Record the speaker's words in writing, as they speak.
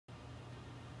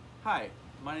Hi,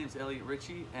 my name is Elliot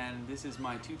Ritchie, and this is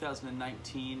my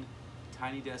 2019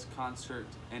 Tiny Desk concert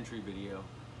entry video.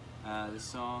 The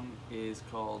song is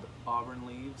called Auburn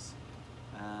Leaves,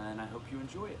 and I hope you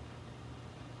enjoy it.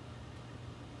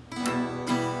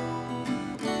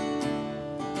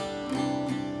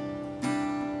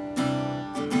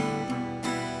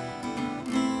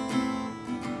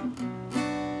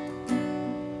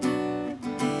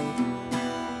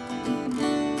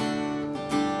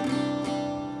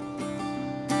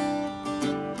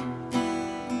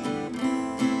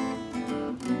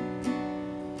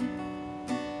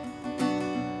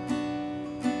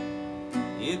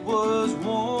 It was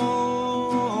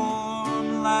warm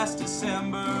last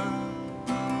December,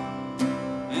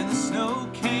 and the snow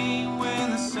came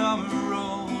when the summer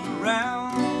rolled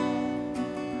around,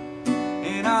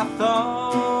 and I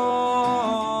thought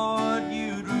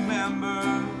you'd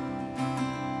remember,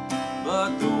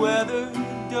 but the weather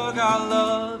dug our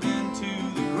love into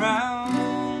the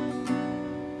ground.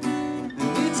 And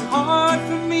it's hard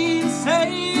for me to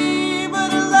say,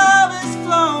 but our love has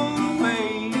flown away.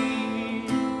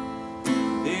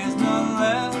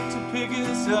 Left to pick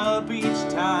us up each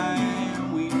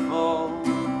time we fall.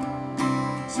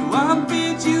 So I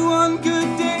bid you one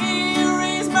good day,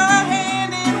 raise my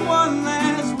hand in one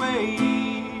last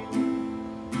wave,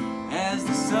 as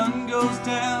the sun goes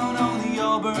down on the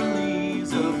auburn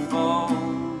leaves of fall.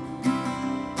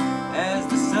 As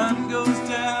the sun goes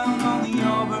down on the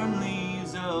auburn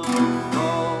leaves of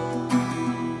fall.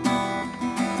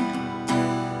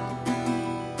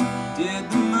 Did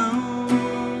the moon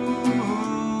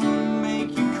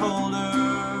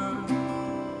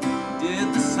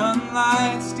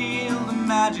sunlight steal the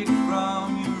magic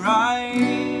from your eyes?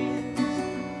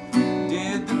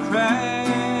 Did the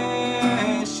crashing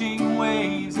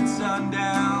waves at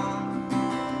sundown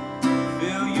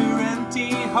fill your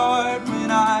empty heart when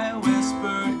I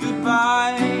whispered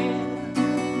goodbye?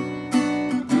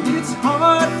 It's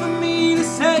hard for me to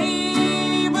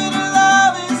say, but our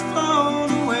love is flown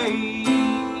away.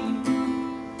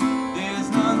 There's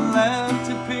none left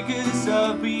to pick us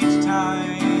up each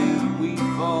time we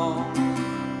fall.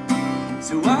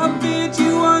 So I bid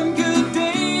you one good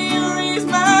day, raise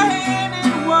my hand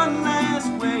in one last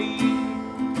wave,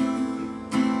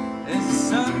 as the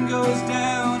sun goes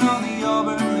down on the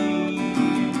auburn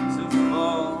leaves of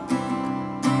fall.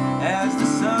 As the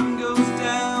sun goes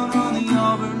down on the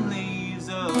auburn leaves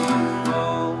of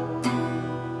fall.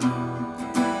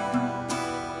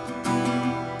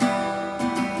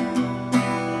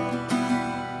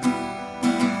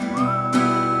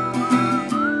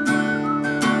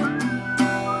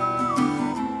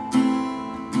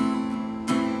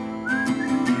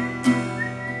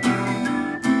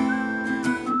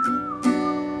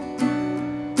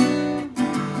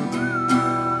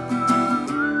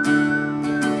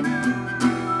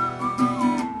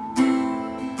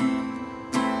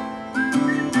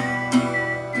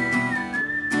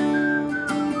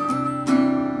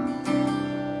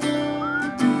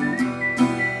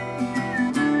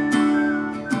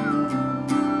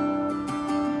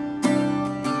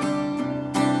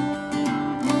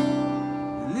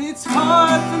 It's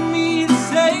hard for me to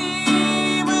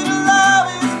say, but our love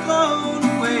is blown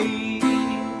away.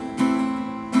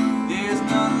 There's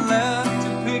none left to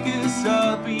pick us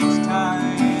up each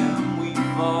time we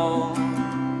fall.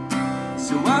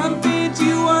 So I bid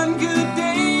you one good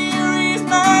day, raise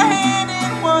my hand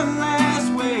in one last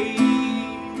wave,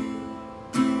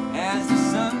 as the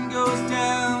sun goes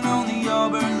down on the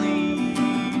auburn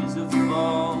leaves of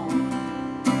fall.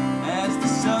 As the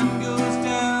sun goes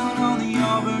down on the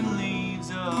auburn leaves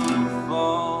of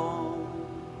fall.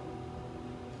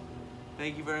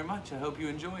 Thank you very much. I hope you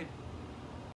enjoyed.